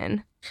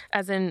Ryan.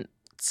 As in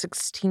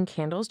 16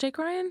 Candles, Jake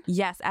Ryan?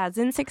 Yes, as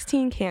in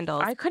 16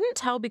 Candles. I couldn't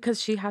tell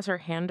because she has her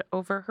hand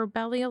over her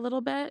belly a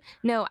little bit.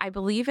 No, I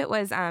believe it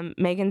was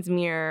Meghan's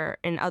Mirror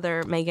and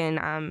other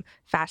Meghan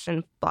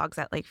fashion blogs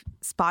that like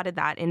spotted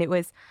that. And I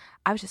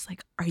was just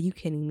like, are you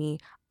kidding me?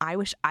 I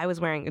wish I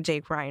was wearing a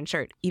Jake Ryan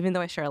shirt, even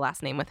though I share a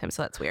last name with him,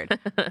 so that's weird.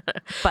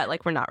 But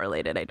like, we're not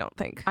related, I don't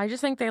think. I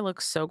just think they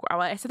look so.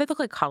 Well, I said they look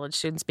like college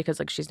students because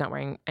like she's not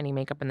wearing any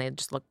makeup and they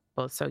just look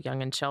both so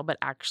young and chill. But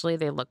actually,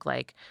 they look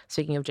like.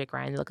 Speaking of Jake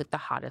Ryan, they look like the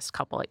hottest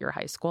couple at your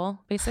high school,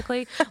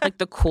 basically, like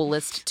the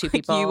coolest two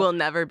people. You will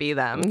never be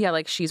them. Yeah,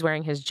 like she's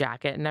wearing his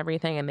jacket and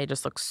everything, and they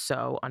just look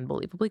so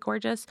unbelievably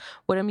gorgeous.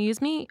 What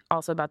amused me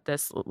also about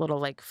this little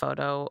like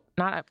photo,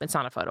 it's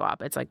not a photo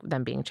op. It's like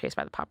them being chased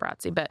by the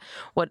paparazzi. But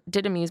what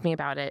did amuse me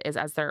about it is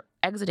as they're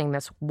exiting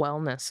this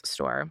wellness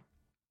store,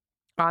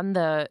 on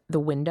the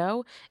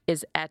window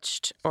is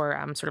etched or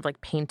sort of like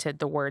painted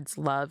the words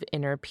love,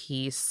 inner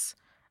peace,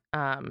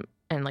 and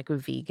like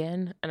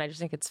vegan. And I just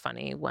think it's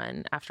funny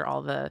when after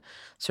all the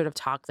sort of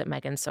talk that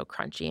Meghan's so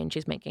crunchy and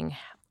she's making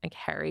like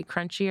Harry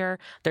crunchier,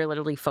 they're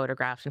literally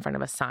photographed in front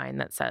of a sign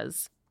that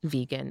says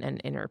vegan and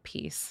inner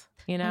peace,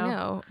 I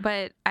know,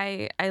 but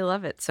I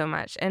love it so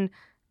much. And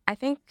I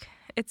think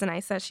it's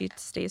nice that she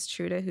stays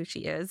true to who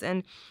she is.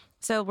 And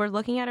so we're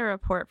looking at a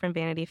report from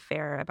Vanity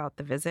Fair about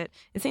the visit.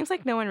 It seems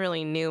like no one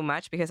really knew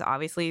much because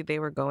obviously they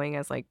were going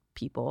as like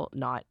people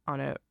not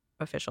on a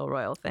official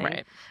royal thing.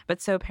 Right.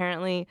 But so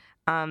apparently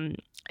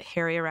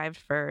Harry arrived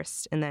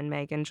first and then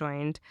Meghan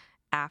joined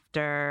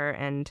after,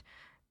 and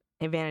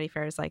Vanity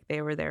Fair is like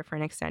they were there for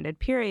an extended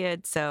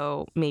period,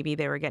 so maybe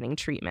they were getting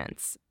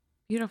treatments.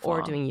 Beautiful.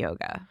 Or doing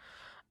yoga.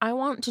 I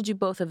want to do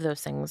both of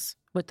those things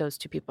with those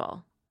two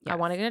people. Yes. I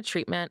want to get a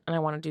treatment and I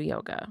want to do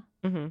yoga.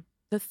 Mm-hmm.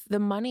 The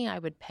money I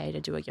would pay to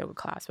do a yoga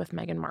class with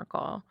Meghan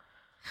Markle.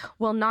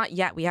 Well, not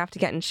yet. We have to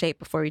get in shape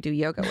before we do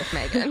yoga with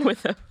Meghan.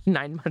 With a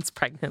 9 months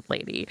pregnant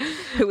lady.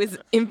 Who is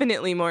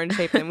infinitely more in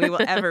shape than we will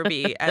ever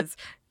be as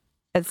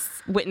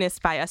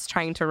witnessed by us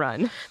trying to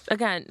run.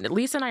 Again,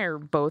 Lisa and I are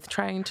both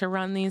trying to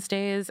run these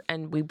days,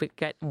 and we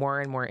get more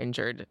and more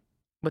injured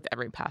with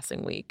every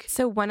passing week.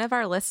 So one of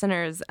our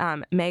listeners,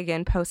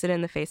 Megan, posted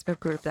in the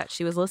Facebook group that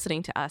she was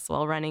listening to us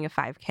while running a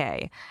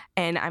 5K.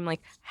 And I'm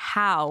like,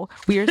 how?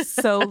 We are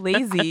so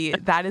lazy.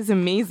 That is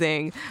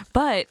amazing.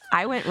 But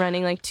I went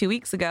running like 2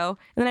 weeks ago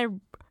and then I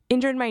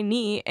injured my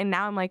knee. And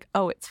now I'm like,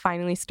 oh, it's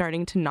finally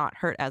starting to not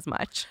hurt as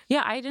much.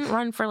 Yeah, I didn't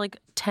run for like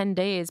 10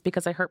 days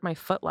because I hurt my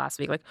foot last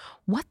week. Like,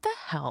 what the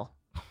hell?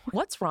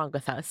 What's wrong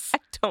with us? I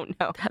don't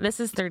know. This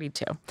is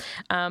 32.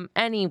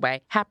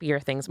 Anyway, happier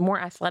things, more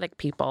athletic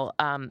people.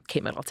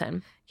 Kate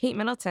Middleton.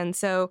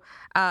 So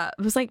it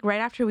was like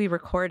right after we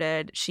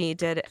recorded,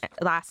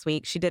 last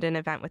week, she did an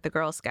event with the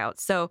Girl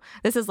Scouts. So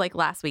this is like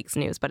last week's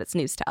news, but it's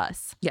news to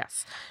us.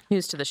 Yes,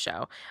 news to the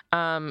show.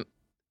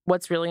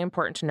 What's really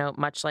important to note,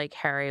 much like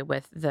Harry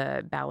with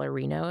the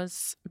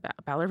ballerinas,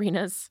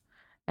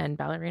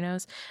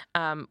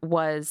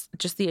 was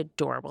just the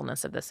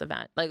adorableness of this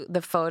event. Like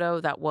the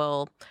photo that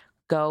will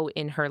go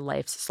in her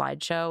life's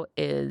slideshow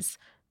is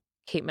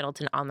Kate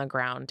Middleton on the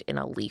ground in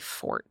a leaf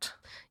fort.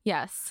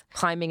 Yes.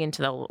 Climbing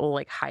into the little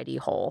like hidey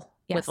hole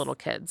with little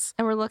kids.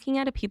 And we're looking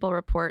at a People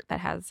report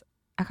that has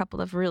a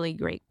couple of really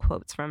great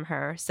quotes from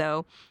her.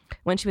 So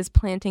when she was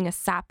planting a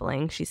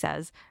sapling, she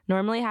says,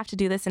 normally I have to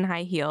do this in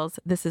high heels.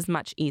 This is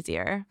much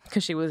easier.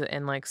 Because she was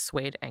in like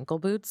suede ankle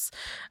boots.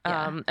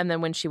 Yeah. And then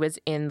when she was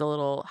in the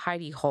little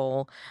hidey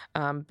hole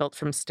built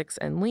from sticks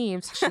and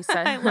leaves, she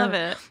said, I love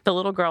it. The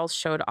little girls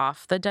showed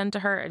off the den to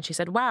her and she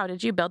said, wow,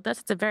 did you build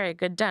this? It's a very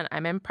good den.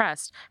 I'm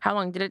impressed. How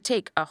long did it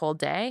take? A whole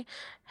day?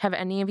 Have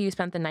any of you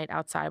spent the night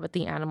outside with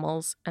the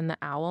animals and the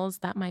owls?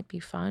 That might be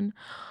fun.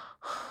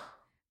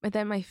 But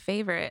then my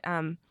favorite,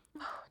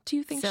 do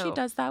you think she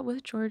does that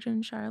with George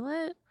and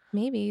Charlotte?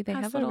 Maybe. They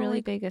have a really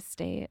big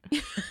estate.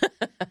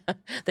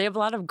 They have a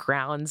lot of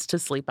grounds to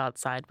sleep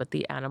outside with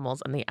the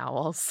animals and the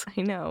owls.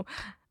 I know.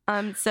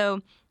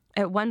 So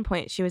at one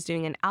point she was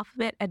doing an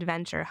alphabet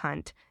adventure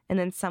hunt and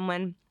then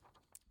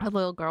a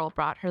little girl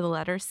brought her the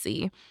letter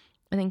C.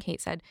 And then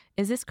Kate said,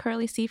 is this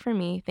curly C for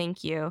me?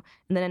 Thank you.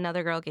 And then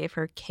another girl gave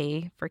her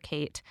K for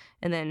Kate.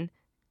 And then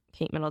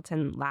Kate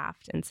Middleton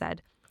laughed and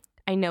said,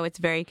 I know it's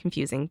very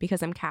confusing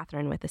because I'm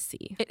Catherine with a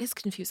C. It is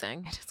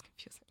confusing. It is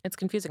confusing. It's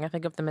confusing. I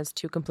think of them as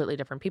two completely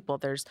different people.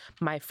 There's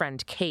my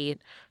friend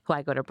Kate, who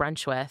I go to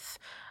brunch with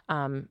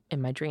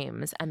in my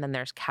dreams. And then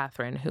there's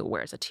Catherine, who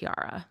wears a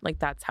tiara. Like,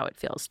 that's how it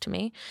feels to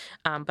me.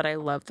 But I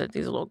love that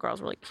these little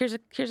girls were like,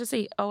 here's a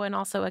C. Oh, and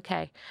also a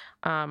K.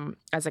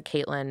 As a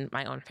Caitlin,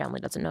 my own family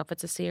doesn't know if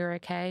it's a C or a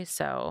K.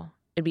 So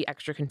it'd be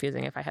extra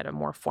confusing if I had a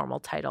more formal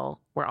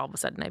title where all of a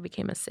sudden I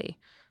became a C.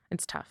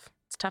 It's tough.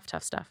 It's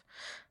tough stuff.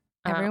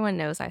 Everyone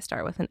knows I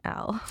start with an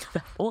L.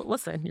 Well,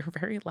 listen, you're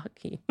very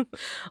lucky.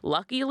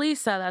 Lucky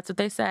Lisa, that's what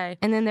they say.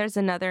 And then there's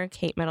another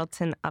Kate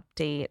Middleton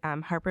update.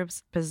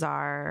 Harper's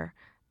Bazaar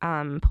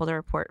pulled a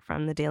report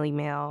from the Daily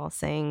Mail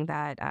saying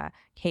that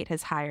Kate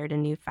has hired a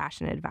new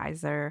fashion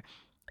advisor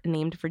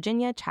named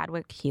Virginia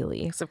Chadwick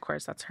Healy. Yes, of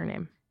course, that's her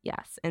name.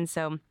 Yes. And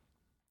so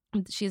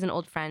she's an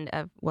old friend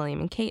of William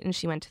and Kate, and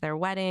she went to their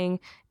wedding,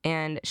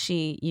 and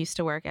she used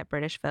to work at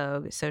British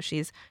Vogue. So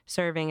she's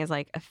serving as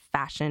like a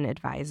fashion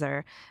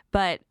advisor.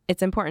 But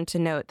it's important to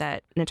note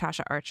that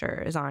Natasha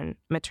Archer is on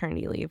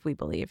maternity leave, we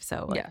believe.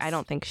 So like, Yes. I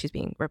don't think she's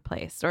being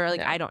replaced, or like,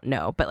 No. I don't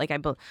know, but like,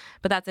 but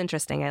that's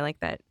interesting. I like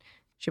that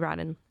she brought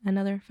in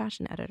another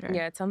fashion editor.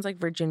 Yeah, it sounds like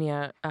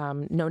Virginia,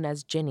 known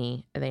as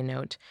Ginny, they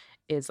note,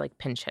 is like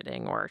pinch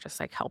hitting or just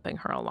like helping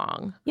her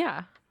along.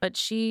 Yeah. But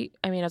I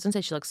was gonna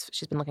say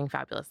she's been looking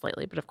fabulous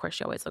lately, but of course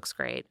she always looks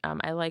great.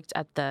 I liked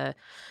at the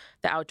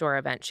outdoor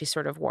event, she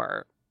sort of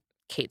wore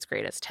Kate's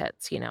greatest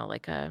hits,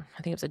 like I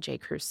think it was a J.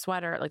 Crew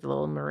sweater, like the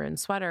little maroon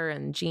sweater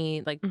and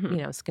jeans, like,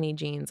 skinny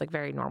jeans, like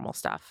very normal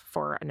stuff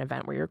for an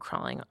event where you're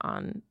crawling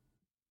on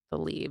the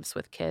leaves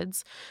with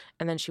kids.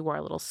 And then she wore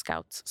a little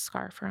Scout's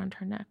scarf around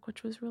her neck,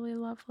 which was really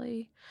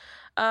lovely.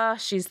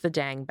 She's the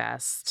dang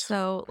best.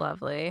 So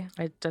lovely.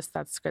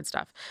 That's good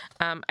stuff.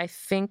 I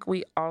think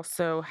we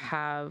also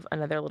have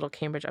another little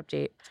Cambridge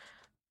update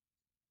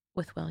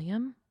with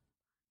William.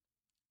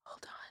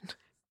 Hold on.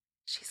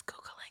 She's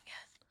Googling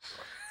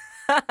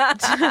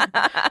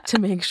it to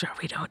make sure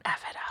we don't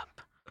F it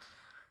up.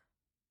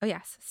 Oh,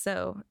 yes.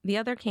 So the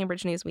other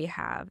Cambridge news we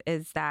have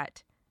is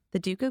that the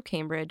Duke of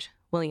Cambridge,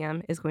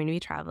 William, is going to be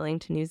traveling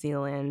to New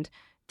Zealand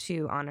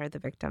to honor the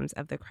victims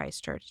of the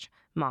Christchurch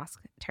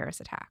mosque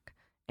terrorist attack.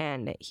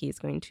 And he's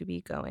going to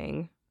be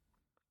going,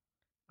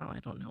 I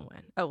don't know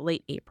when. Oh,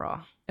 late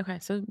April. Okay,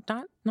 so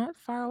not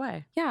far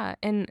away. Yeah,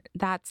 and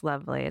that's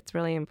lovely. It's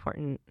really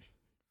important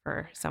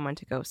for someone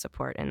to go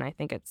support. And I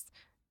think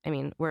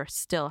we're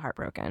still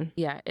heartbroken.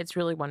 Yeah, it's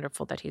really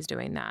wonderful that he's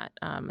doing that.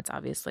 It's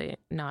obviously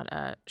not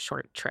a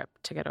short trip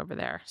to get over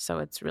there. So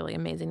it's really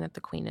amazing that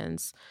the Queen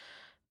is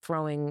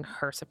throwing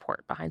her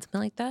support behind something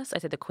like this. I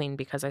say the Queen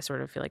because I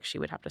sort of feel like she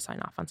would have to sign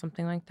off on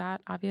something like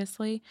that,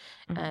 obviously.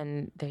 Mm-hmm.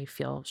 And they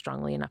feel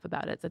strongly enough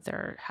about it that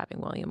they're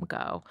having William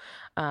go,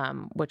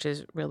 which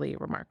is really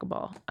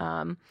remarkable.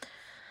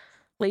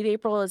 Late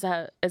April is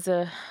on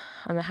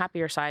the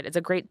happier side. It's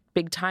a great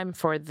big time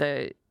for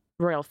the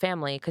royal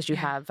family because you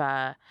have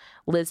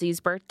Lizzie's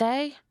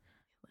birthday.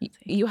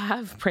 You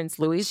have Prince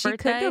Louis's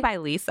birthday. She could go by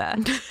Lisa.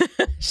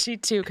 She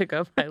too could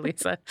go by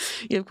Lisa.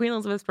 You have Queen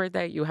Elizabeth's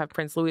birthday. You have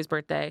Prince Louis's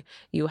birthday.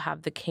 You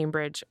have the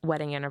Cambridge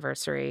wedding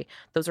anniversary.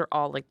 Those are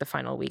all like the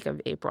final week of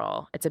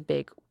April. It's a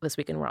big this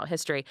week in royal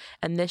history.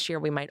 And this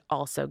year we might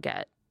also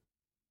get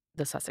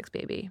the Sussex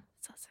baby.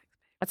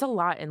 That's a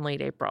lot in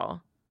late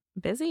April.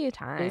 Busy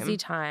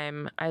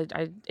time.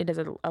 It is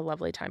a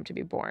lovely time to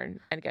be born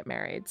and get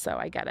married. So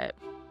I get it.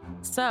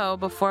 So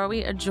before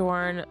we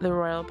adjourn the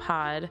royal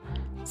pod,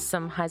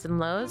 some highs and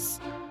lows.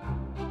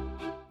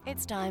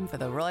 It's time for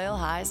the royal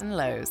highs and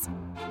lows.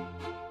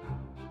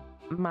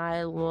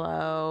 My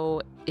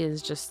low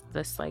is just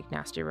this like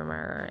nasty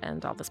rumor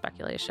and all the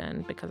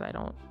speculation because I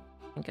don't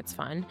think it's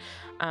fun.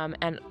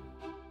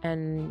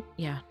 And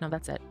yeah, no,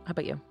 that's it. How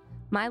about you?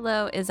 My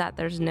low is that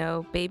there's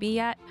no baby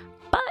yet,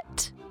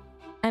 but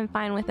I'm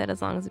fine with it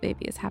as long as the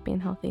baby is happy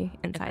and healthy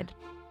inside.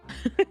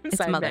 Its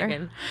mother.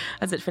 Meghan,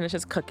 as it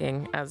finishes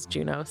cooking, as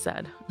Juno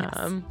said.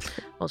 Yes.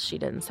 Well, she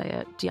didn't say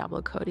it.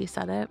 Diablo Cody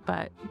said it,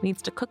 but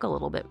needs to cook a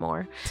little bit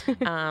more.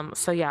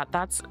 So yeah,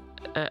 that's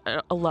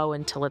a low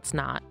until it's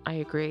not. I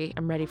agree.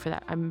 I'm ready for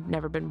that. I've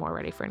never been more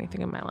ready for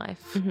anything in my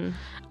life.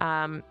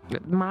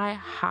 Mm-hmm. My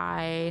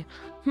high,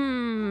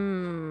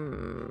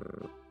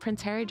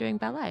 Prince Harry doing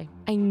ballet.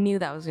 I knew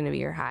that was going to be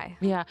your high.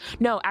 Yeah.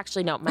 No,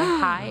 actually, no. My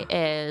high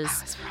is...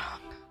 I was wrong.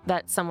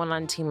 That someone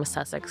on Team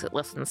Sussex that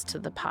listens to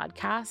the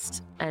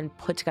podcast and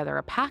put together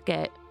a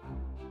packet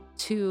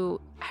to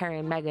Harry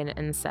and Meghan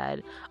and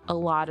said, a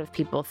lot of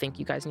people think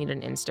you guys need an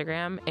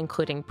Instagram,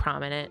 including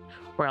prominent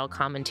royal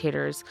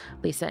commentators,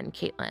 Lisa and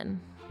Caitlin.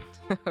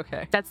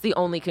 Okay. That's the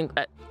only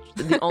conclusion.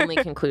 The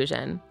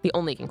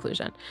only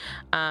conclusion.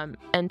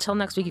 Until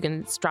next week, you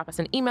can drop us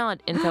an email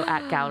at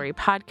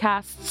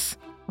info@gallerypodcasts.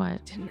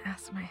 What? Didn't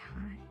ask my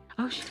high.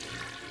 Oh, shit.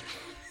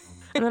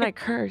 And then I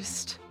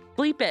cursed.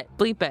 Bleep it.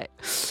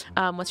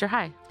 What's your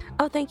high?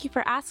 Oh, thank you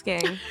for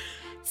asking.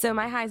 So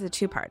my high is a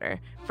two-parter.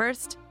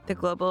 First, the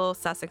global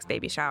Sussex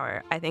baby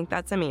shower. I think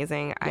that's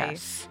amazing.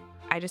 Yes.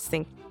 I just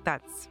think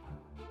that's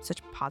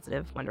such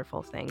positive,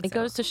 wonderful things. It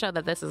goes to show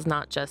that this is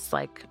not just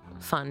like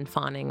fun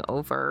fawning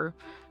over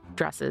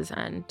dresses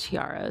and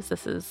tiaras.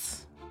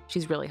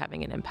 She's really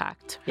having an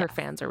impact. Her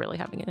fans are really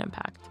having an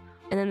impact.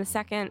 And then the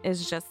second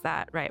is just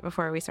that right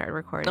before we started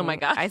recording. Oh my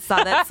God. I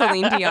saw that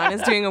Celine Dion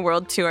is doing a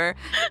world tour,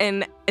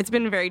 and it's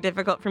been very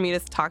difficult for me to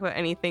talk about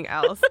anything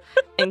else.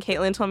 And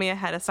Caitlin told me I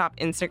had to stop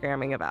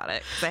Instagramming about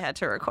it because I had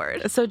to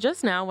record. So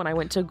just now when I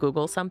went to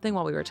Google something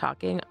while we were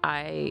talking,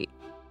 I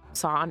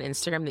saw on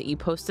Instagram that you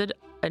posted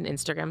an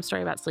Instagram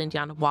story about Celine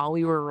Dion while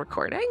we were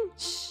recording.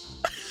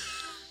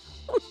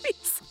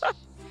 Lisa.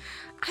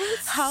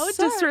 How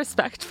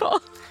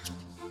disrespectful.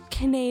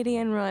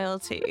 Canadian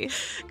royalty.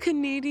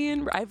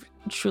 I've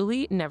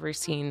truly never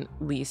seen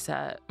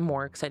Lisa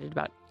more excited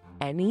about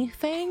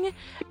anything.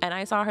 And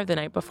I saw her the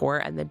night before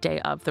and the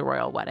day of the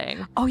royal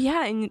wedding. Oh,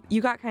 yeah. And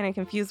you got kind of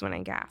confused when I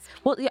gasped.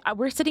 Well, yeah,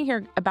 we're sitting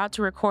here about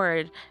to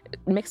record,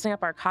 mixing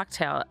up our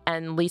cocktail,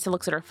 and Lisa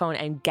looks at her phone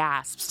and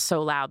gasps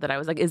so loud that I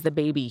was like, is the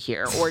baby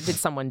here? Or did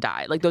someone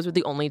die? Like, those were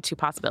the only two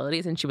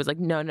possibilities. And she was like,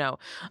 no.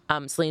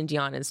 Celine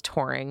Dion is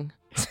touring.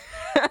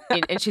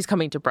 And she's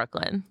coming to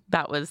Brooklyn.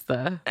 That was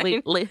the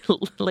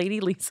Lady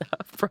Lisa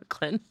of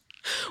Brooklyn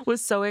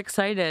was so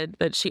excited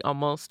that she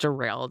almost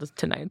derailed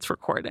tonight's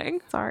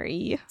recording.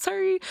 Sorry.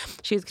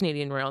 She has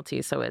Canadian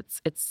royalty, so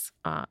it's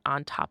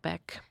on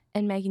topic.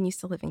 And Megan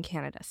used to live in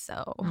Canada,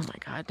 so. Oh my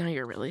God, now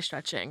you're really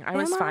stretching. I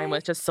was fine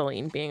with just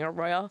Celine being a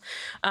royal.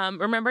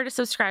 Remember to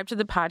subscribe to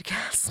the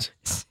podcast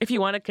if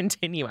you want to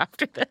continue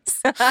after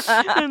this.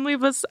 And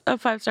leave us a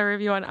 5-star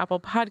review on Apple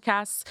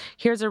Podcasts.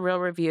 Here's a real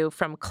review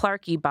from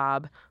Clarky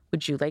Bob.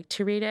 Would you like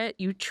to read it,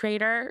 you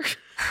traitor?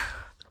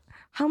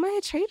 How am I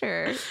a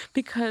traitor?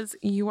 Because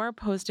you are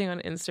posting on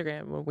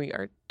Instagram when we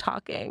are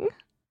talking.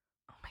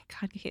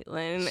 God,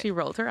 Caitlin. She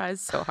rolled her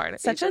eyes so hard.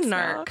 Such a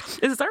narc.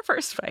 This is our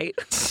first fight.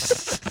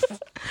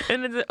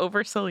 And it's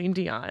over Celine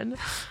Dion.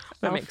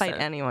 I'll fight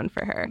anyone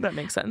for her. That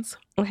makes sense.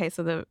 Okay,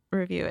 so the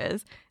review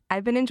is,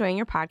 I've been enjoying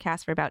your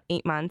podcast for about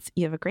 8 months.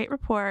 You have a great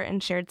rapport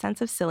and shared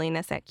sense of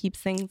silliness that keeps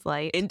things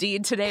light.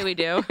 Indeed, today we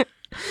do.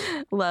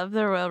 Love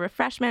the royal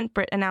refreshment,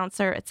 Brit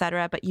announcer,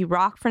 etc. But you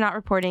rock for not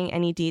reporting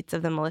any deets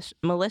of the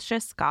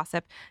malicious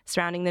gossip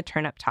surrounding the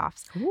turnip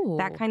toffs. Ooh.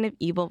 That kind of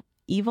evil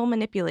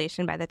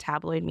manipulation by the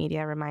tabloid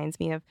media reminds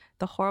me of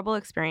the horrible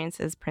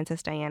experiences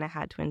Princess Diana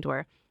had to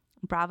endure.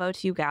 Bravo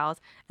to you gals.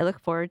 I look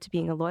forward to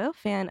being a loyal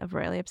fan of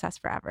Royally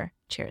Obsessed forever.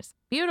 Cheers.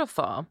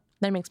 Beautiful.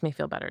 That makes me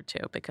feel better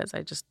too, because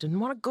I just didn't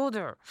want to go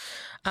there.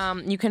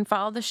 You can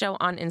follow the show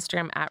on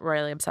Instagram at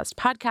Royally Obsessed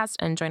Podcast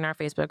and join our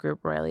Facebook group,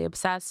 Royally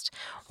Obsessed.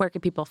 Where can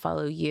people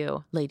follow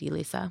you, Lady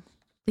Lisa?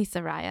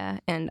 Lisa Raya,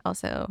 and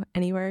also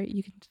anywhere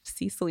you can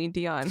see Celine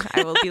Dion.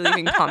 I will be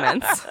leaving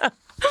comments.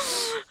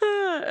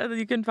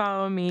 You can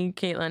follow me,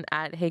 Caitlin,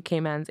 at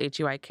HeyKMenz,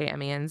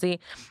 HeyKMenz,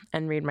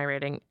 and read my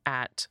rating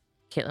at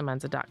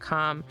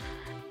CaitlinMenza.com.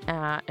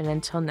 And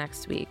until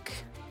next week,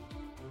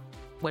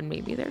 when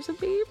maybe there's a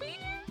baby.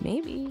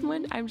 Maybe.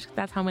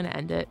 That's how I'm going to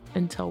end it,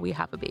 until we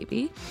have a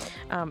baby.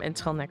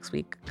 Until next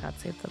week, God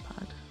save the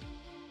pod.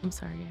 I'm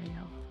sorry I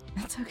yelled.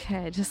 That's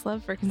okay. I just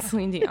love freaking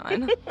Celine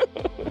Dion.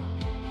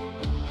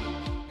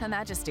 Her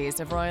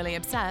Majesties of Royally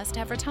Obsessed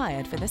have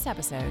retired for this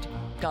episode.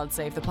 God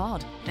save the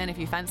pod. And if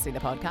you fancy the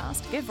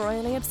podcast, give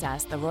Royally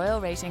Obsessed the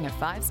royal rating of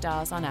 5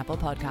 stars on Apple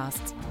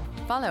Podcasts.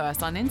 Follow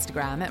us on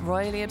Instagram at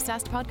Royally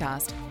Obsessed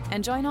Podcast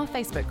and join our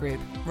Facebook group,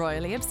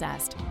 Royally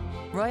Obsessed.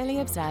 Royally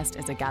Obsessed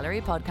is a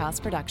Gallery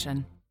Podcast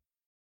production.